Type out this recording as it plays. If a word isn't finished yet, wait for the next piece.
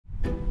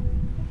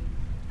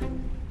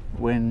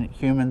When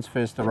humans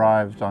first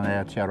arrived on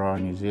Aotearoa,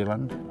 New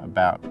Zealand,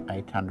 about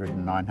 800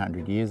 and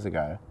 900 years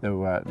ago, there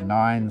were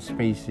 9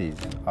 species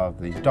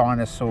of these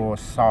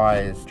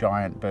dinosaur-sized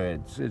giant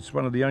birds. It's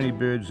one of the only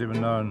birds ever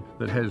known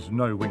that has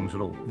no wings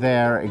at all.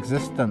 Their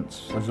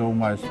existence was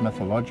almost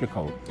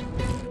mythological.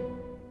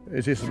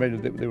 It's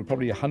estimated that there were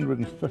probably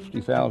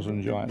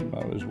 150,000 giant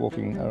moas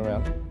walking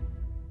around.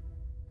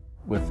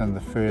 Within the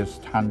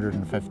first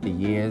 150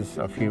 years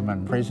of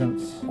human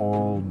presence,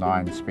 all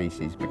 9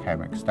 species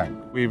became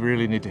extinct. We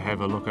really need to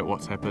have a look at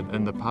what's happened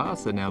in the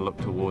past and now look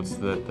towards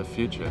the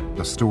future.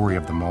 The story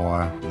of the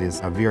moa,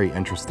 there's a very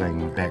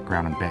interesting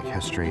background and back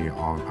history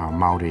of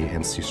Māori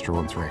ancestral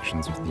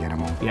interactions with the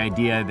animal. The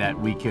idea that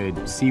we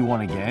could see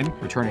one again,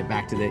 return it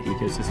back to the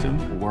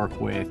ecosystem, work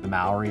with the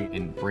Maori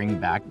and bring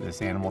back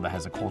this animal that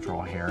has a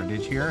cultural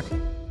heritage here,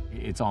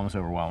 it's almost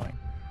overwhelming.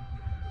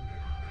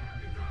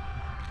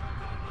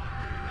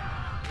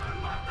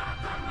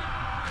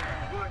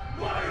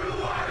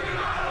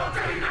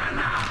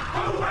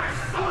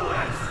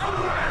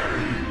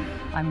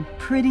 I'm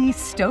pretty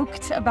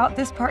stoked about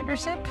this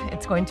partnership.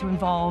 It's going to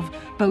involve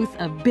both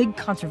a big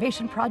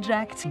conservation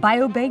project,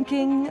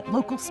 biobanking,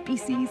 local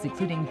species,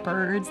 including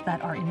birds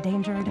that are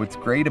endangered. What's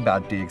great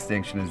about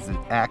De-Extinction is it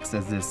acts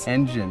as this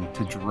engine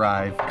to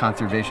drive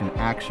conservation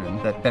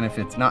action that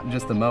benefits not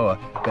just the moa,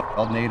 but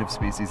all native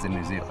species in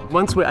New Zealand.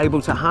 Once we're able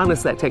to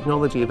harness that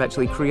technology of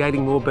actually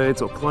creating more birds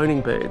or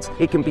cloning birds,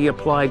 it can be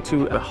applied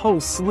to a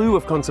whole slew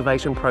of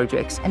conservation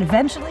projects. And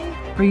eventually,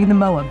 bringing the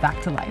moa back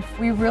to life.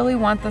 We really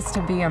want this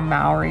to be a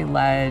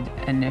Maori-led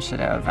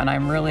initiative, and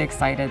I'm really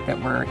excited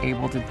that we're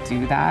able to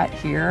do that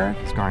here.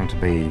 It's going to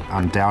be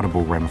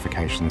undoubtable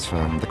ramifications for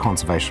the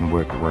conservation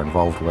work that we're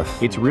involved with.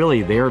 It's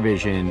really their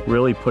vision,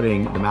 really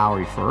putting the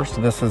Maori first.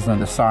 This isn't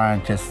the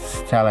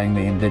scientists telling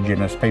the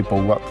Indigenous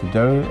people what to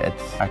do,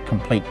 it's a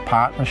complete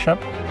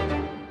partnership.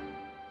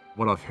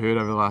 What I've heard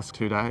over the last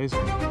 2 days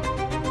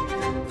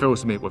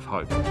fills me with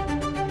hope.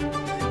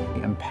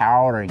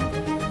 Empowering.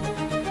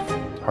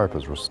 Hope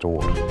is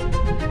restored.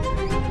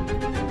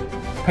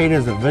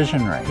 Peter's a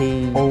visionary.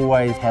 He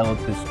always held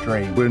this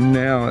dream. We're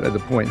now at the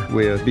point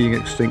where being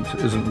extinct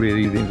isn't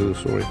really the end of the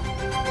story.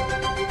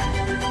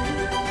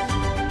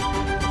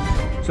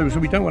 So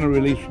we don't want to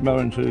release moa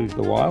into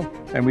the wild,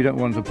 and we don't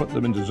want to put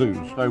them into zoos.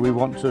 So we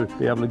want to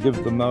be able to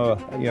give the moa,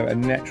 a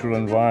natural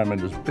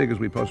environment as big as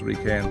we possibly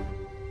can.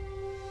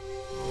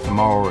 The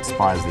moa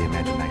inspires the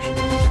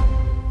imagination.